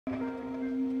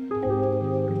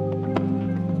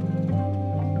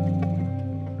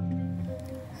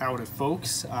Howdy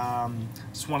folks,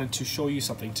 just wanted to show you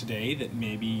something today that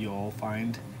maybe you'll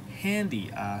find handy.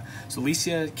 So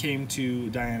Alicia came to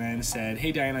Diana and said,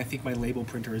 "Hey Diana, I think my label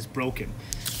printer is broken."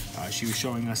 She was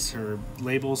showing us her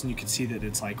labels and you can see that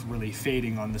it's like really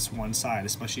fading on this one side,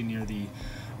 especially near the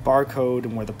barcode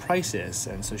and where the price is.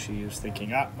 And so she was thinking,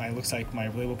 it looks like my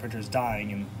label printer is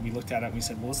dying. And we looked at it and we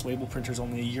said, well, this label printer is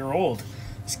only a year old.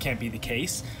 This can't be the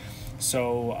case.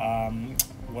 So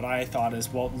what I thought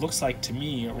is, well, it looks like to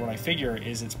me, or what I figure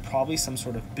is it's probably some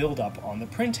sort of buildup on the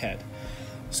print head.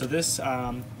 So this,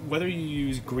 whether you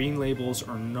use green labels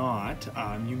or not,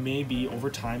 you may be over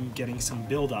time getting some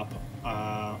buildup,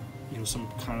 some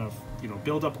kind of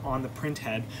buildup on the print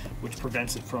head, which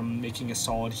prevents it from making a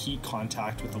solid heat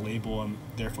contact with the label, and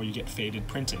therefore you get faded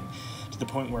printing to the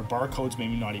point where barcodes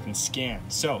maybe not even scan.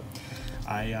 So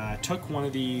I took one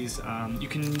of these.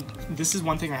 This is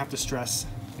one thing I have to stress,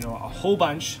 a whole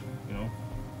bunch.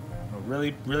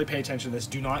 Really pay attention to this.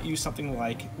 Do not use something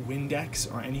like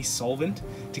Windex or any solvent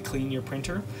to clean your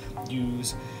printer.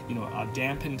 Use, a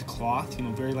dampened cloth,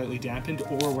 very lightly dampened,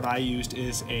 or what I used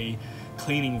is a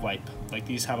cleaning wipe. Like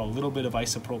these have a little bit of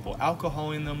isopropyl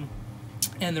alcohol in them,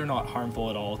 and they're not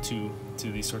harmful at all to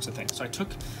these sorts of things. So I took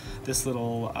this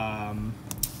little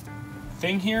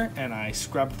thing here and I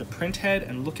scrubbed the print head,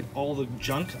 and look at all the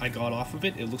junk I got off of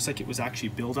it. It looks like it was actually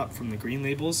buildup from the green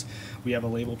labels. We have a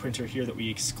label printer here that we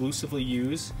exclusively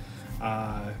use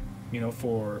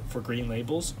for green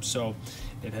labels, so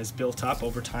it has built up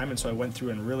over time, and so I went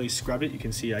through and really scrubbed it. You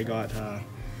can see I got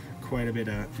quite a bit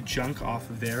of junk off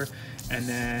of there, and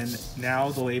then now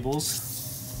the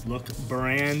labels look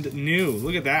brand new.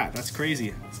 Look at that, that's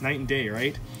crazy. It's night and day,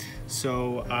 right?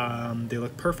 So they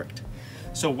look perfect.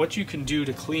 So what you can do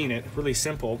to clean it, really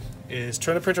simple, is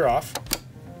turn the printer off.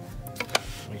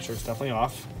 Make sure it's definitely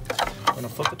off. We're gonna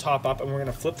flip the top up and we're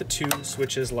gonna flip the two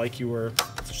switches like you were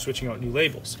switching out new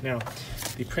labels. Now,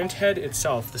 the print head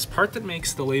itself, this part that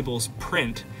makes the labels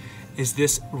print is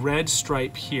this red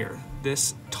stripe here.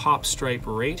 This top stripe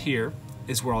right here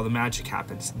is where all the magic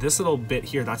happens. This little bit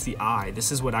here, that's the eye.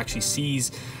 This is what actually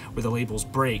sees where the labels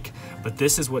break, but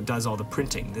this is what does all the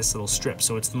printing, this little strip.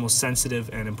 So it's the most sensitive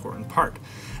and important part.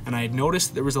 And I had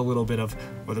noticed there was a little bit of,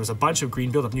 there was a bunch of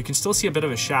green buildup, and you can still see a bit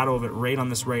of a shadow of it right on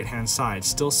this right-hand side.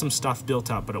 Still some stuff built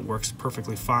up, but it works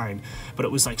perfectly fine. But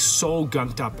it was like so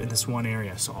gunked up in this one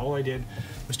area. So all I did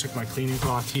was took my cleaning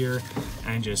cloth here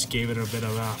and just gave it a bit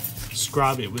of a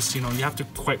scrub. It was, you have to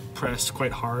press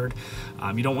quite hard.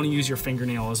 You don't want to use your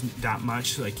fingernails that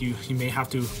much. Like you may have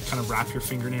to kind of wrap your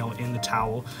fingernail in the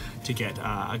towel to get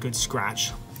a good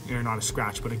scratch, or not a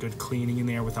scratch, but a good cleaning in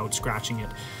there without scratching it.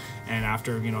 And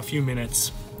after a few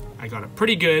minutes, I got it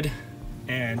pretty good,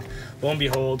 and lo and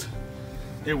behold,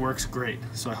 it works great.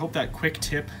 So I hope that quick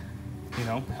tip,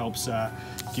 helps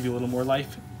give you a little more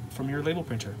life from your label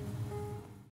printer.